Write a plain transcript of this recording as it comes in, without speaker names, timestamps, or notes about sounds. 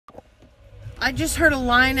I just heard a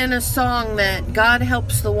line in a song that God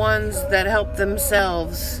helps the ones that help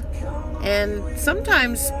themselves. And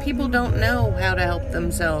sometimes people don't know how to help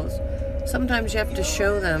themselves. Sometimes you have to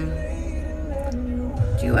show them.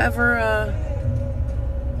 Do you ever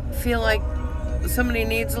feel like somebody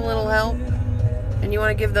needs a little help and you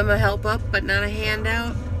want to give them a help up but not a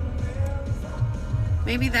handout?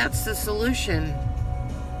 Maybe that's the solution.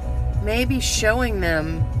 Maybe showing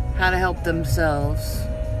them how to help themselves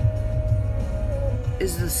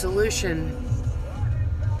is the solution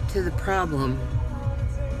to the problem.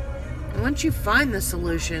 And once you find the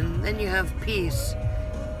solution, then you have peace.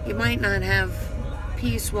 You might not have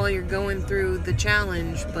peace while you're going through the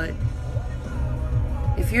challenge, but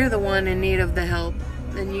if you're the one in need of the help,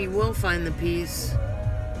 then you will find the peace.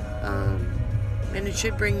 And it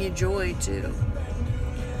should bring you joy too.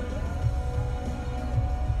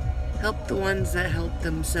 Help the ones that help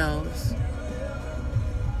themselves.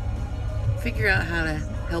 Figure out how to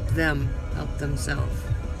help them help themselves.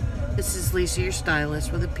 This is Lisa, your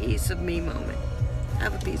stylist, with a piece of me moment.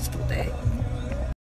 Have a peaceful day.